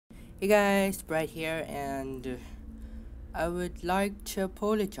Hey guys, Brite here, and I would like to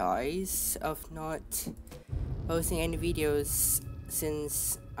apologize of not posting any videos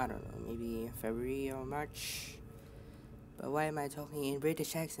since, I don't know, maybe February or March. But why am I talking in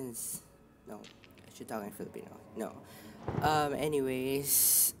British accents? No, I should talk in Filipino. No.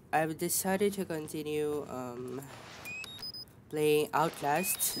 Anyways, I've decided to continue playing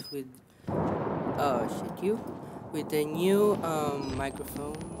Outlast with with the new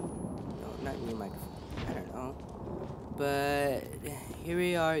microphone. No, not new microphone. I don't know. But here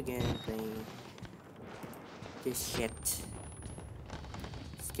we are again playing this shit.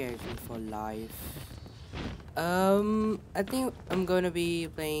 Scares me for life. I think I'm gonna be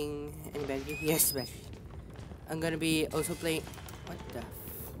playing any battery. Yes, battery. I'm gonna be also playing. What the?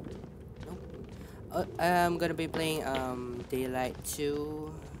 Nope. I'm gonna be playing Daylight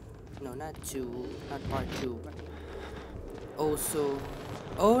 2. No, not 2, not part 2, but also,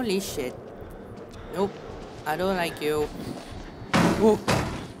 holy shit. Nope, I don't like you. Whoa.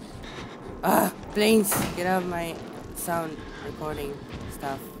 Planes, get out of my sound recording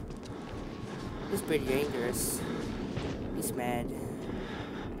stuff. It's pretty dangerous. He's mad.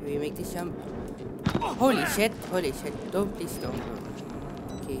 Can we make this jump? Holy shit, don't, please don't.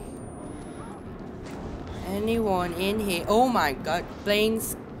 Okay. Anyone in here? Oh my god,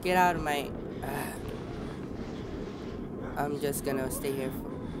 planes, get out of my... I'm just gonna stay here for...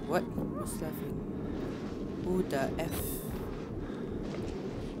 What? Who's laughing? Who the F?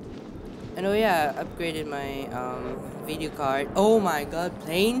 And oh yeah, I upgraded my video card. Oh my god,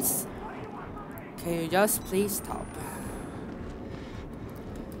 planes? Can you just please stop?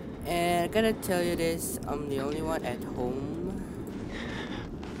 And I gotta tell you this, I'm the only one at home.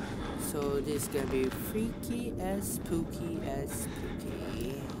 So this is gonna be freaky as spooky as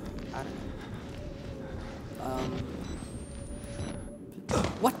spooky. I don't know.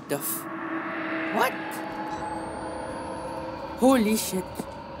 What the f... What? Holy shit.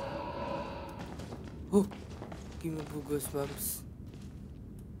 Oh, give me goosebumps.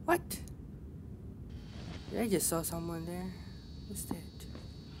 What? I just saw someone there. Who's that?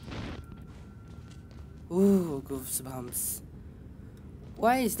 Ooh, goosebumps.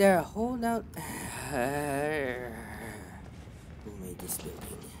 Why is there a hole down? Who made this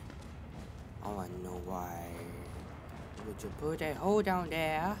building? I wanna know why. Would you put a hole down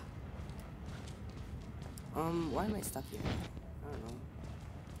there? Why am I stuck here? I don't know.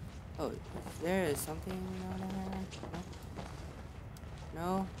 Oh, there is something down there.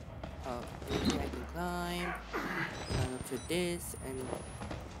 No? Oh, maybe I can climb. Climb up to this and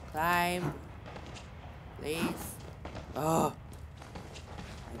climb. Please. Oh,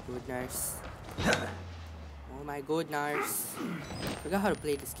 my goodness. Oh my goodness. Forgot how to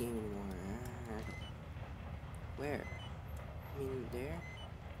play this game anymore. Where? I mean, there?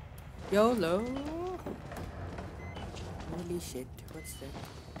 YOLO! Holy shit, what's that?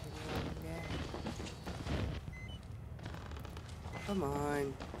 There? Come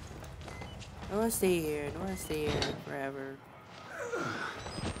on. I wanna stay here, I wanna stay here forever.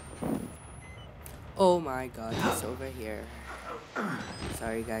 Oh my god, it's over here.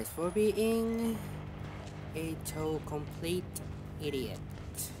 Sorry guys for being a complete idiot.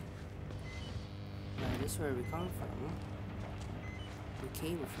 This is where we come from. We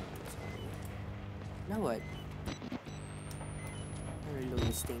came from, sorry. Now what? I reload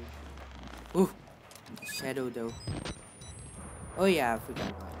this thing. Ooh! Shadow though. Oh yeah, I forgot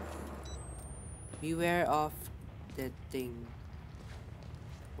about it. Beware of that thing.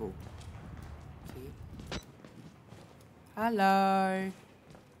 Oh. Okay. Hello!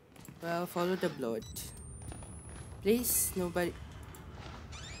 Well, follow the blood. Please, nobody...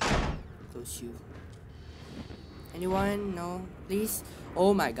 Close you. Anyone? No? Please?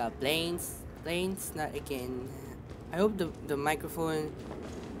 Oh my god, planes. Planes, not again. I hope the microphone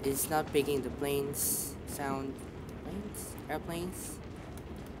is not picking the planes sound. Planes? Airplanes?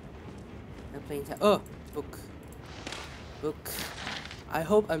 Airplanes. Oh! Book. Book. I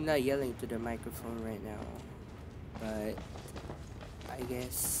hope I'm not yelling to the microphone right now. But I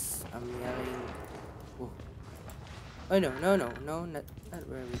guess I'm yelling. Oh, oh no, not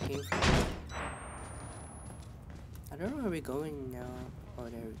where we came from. I don't know where we're going now. Oh,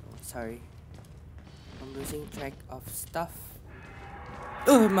 there we go. Sorry. I'm losing track of stuff.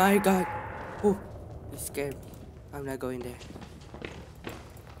 Oh my god. Oh, you scared me. I'm not going there.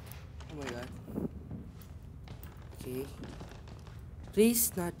 Oh my god. Okay.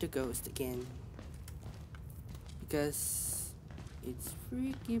 Please not the ghost again. Because it's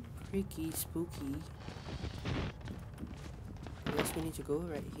freaky spooky. I guess we need to go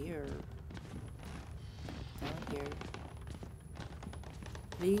right here. Down here.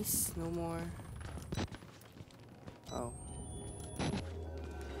 Please, no more. Oh.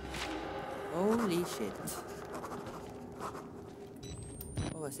 Holy shit.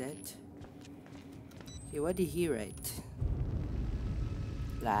 What was that? Okay, what did he write?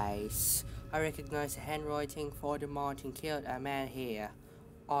 Lies. I recognize the handwriting for the Martin killed a man here.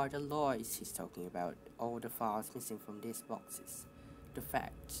 Are the lies he's talking about. All the files missing from these boxes. The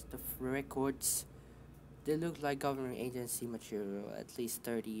facts, the records. They look like government agency material, at least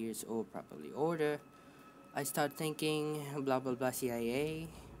 30 years old, probably older. I start thinking, blah blah blah CIA,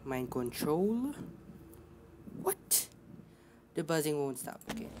 mind control. What? The buzzing won't stop.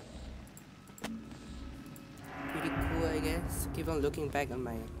 Okay. Pretty cool, I guess. Keep on looking back on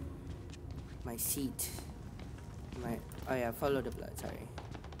my seat. Oh yeah, follow the blood. Sorry.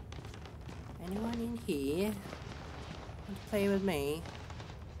 Anyone in here? Want to play with me?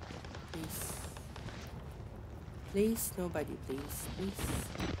 Please. Please, nobody, please, please.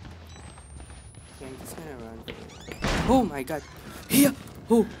 Okay, I'm just gonna run. Oh my god! Here!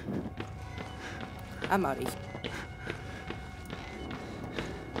 Oh! I'm out of here.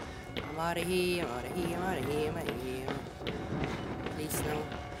 I'm out of here, I'm out of here, I'm out of here, I'm out of here. Please, no.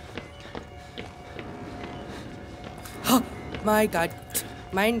 Oh my god!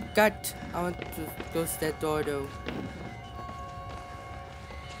 My god! I want to close that door though.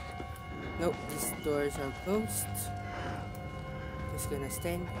 Nope, these doors are closed. Just gonna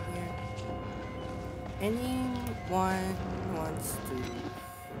stand here. Anyone wants to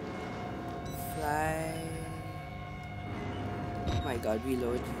fly? Oh my god,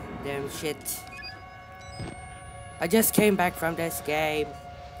 reload. Damn shit. I just came back from this game.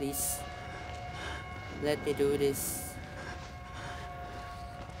 Please. Let me do this.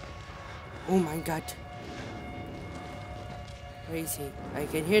 Oh my god. Where is he? I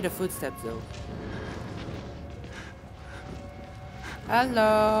can hear the footsteps though.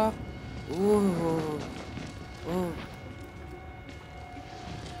 Hello. Ooh. Oh.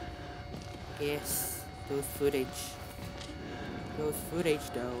 Yes. Those footage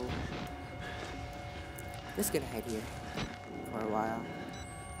though. Just gonna hide here for a while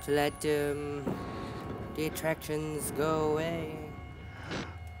to let the attractions go away.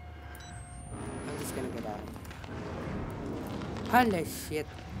 I'm just gonna get out. Holy shit.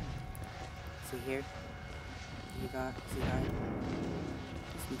 Is he here? Is he gone? Is he gone?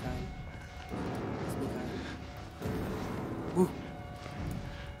 Is he gone? Is he gone? Ooh.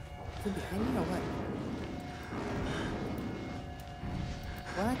 Is he behind me or what?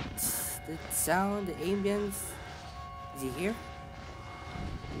 What? The sound, the ambience. Is he here?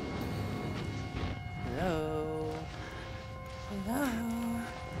 Hello? Hello?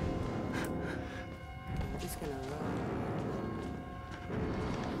 I'm just gonna run.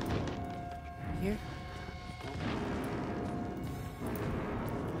 Here?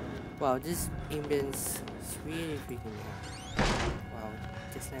 Wow, this ambience is really freaking me out. Wow,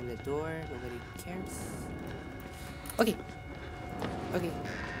 just slam the door, nobody cares. Okay. Okay.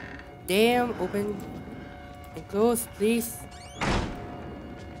 Damn, open and close, please.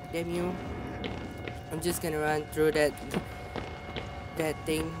 Damn you. I'm just gonna run through that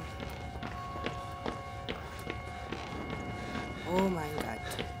thing. Oh my god.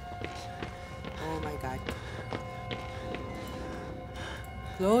 Oh my god.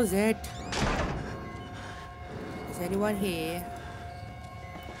 Close it. Is anyone here?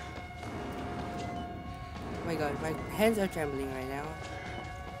 Oh my god, my hands are trembling right now.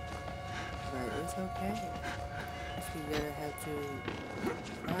 But it's okay. We're gonna have to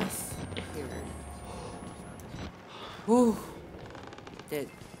cross here. Whew. That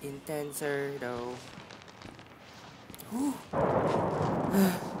intenser though. Whew.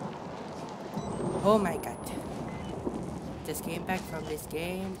 Oh my god. Just came back from this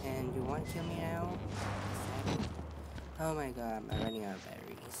game and you want to kill me now? Oh my god, I'm running out of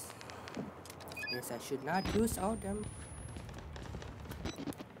batteries. Yes, I should not use all of them.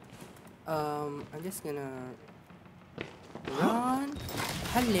 I'm just gonna run.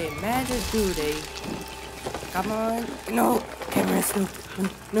 Hello, matter do they? Come on. No! Cameras, no.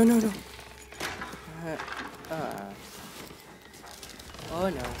 No, no, no. Oh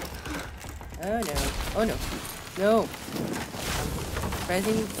no. Oh no. Oh no. No. I'm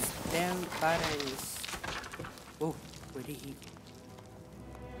pressing damn buttons. Oh, where did he?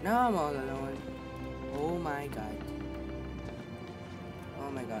 Now I'm all alone. Oh my god. Oh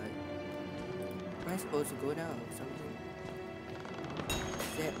my god. Am I supposed to go down or something?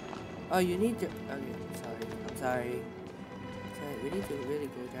 Is that... Oh, you need to... Okay, I'm sorry. So we need to really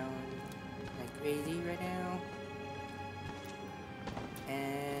go down like crazy right now.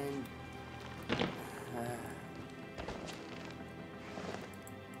 And...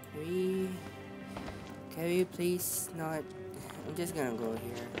 Can we please not? I'm just gonna go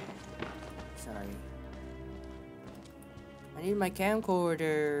here. Sorry. I need my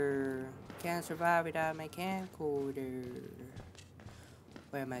camcorder. Can't survive without my camcorder.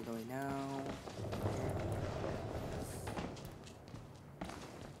 Where am I going now?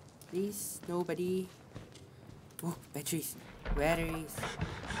 Please, nobody. Oh, batteries. Batteries.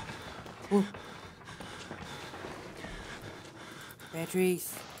 Oh.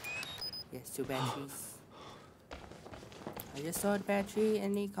 Batteries. Yes, 2 batteries. I just saw the battery.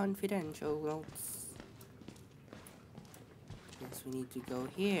 Any confidential notes? Yes, we need to go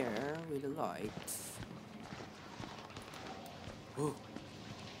here with the lights. Oh.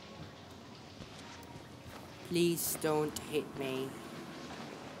 Please don't hit me.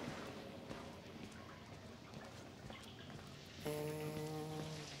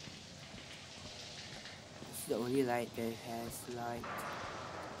 It's the only light that has light.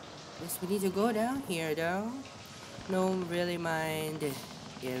 Yes, we need to go down here though. No really mind if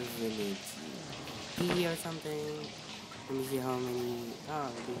we need to pee or something. Let me see how many. Oh,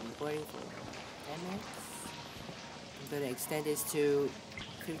 we've been recording for 10 minutes. I'm gonna extend this to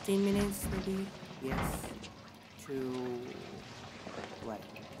 15 minutes maybe. Yes. To what?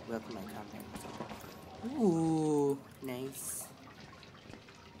 Welcome my comment. Ooh, nice.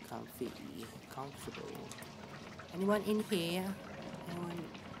 Comfortable. Anyone in here? Anyone?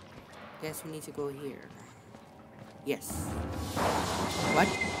 Guess we need to go here. Yes. What?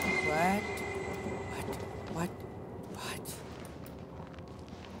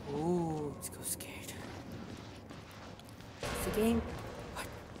 Ooh, let's go scared. It's a game.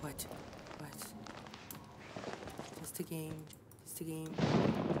 What? Just a game. Just a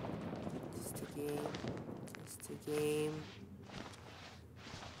game.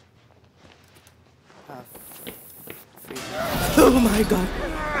 Oh my god.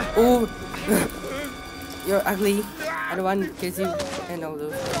 Oh. You're ugly. I don't want to kiss you and all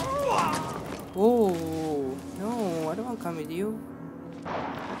those. Oh. No, I don't want to come with you.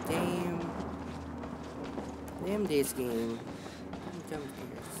 Damn this game. Jump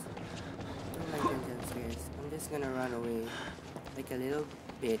scares. Don't like jump scares. I'm just gonna run away. Like a little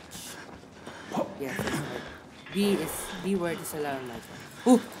bitch. Yes, that's right. B word is allowed in my phone.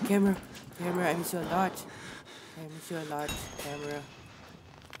 Oh, camera, I miss you a lot. Camera.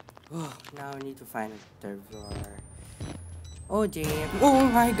 Oh, now I need to find a 3rd floor. Oh damn. Oh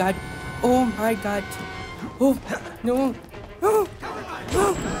my god. Oh, no.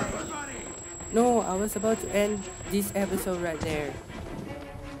 No, I was about to end this episode right there.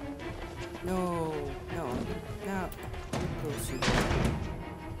 No.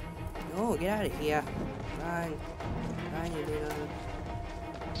 No, get out of here. Run, you little.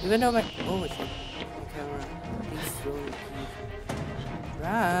 Even though my oh shit, my camera. Please don't.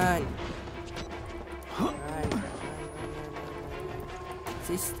 Run. Is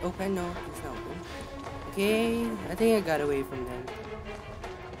this open? No, it's not open. Okay, I think I got away from them.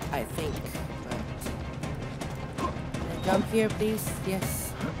 I think, but can I jump here, please?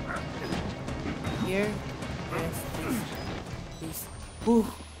 Yes. Here. Yes, please. Ooh.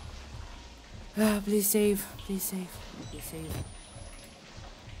 Please save.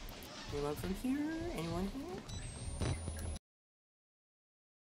 Anyone from here? Anyone here?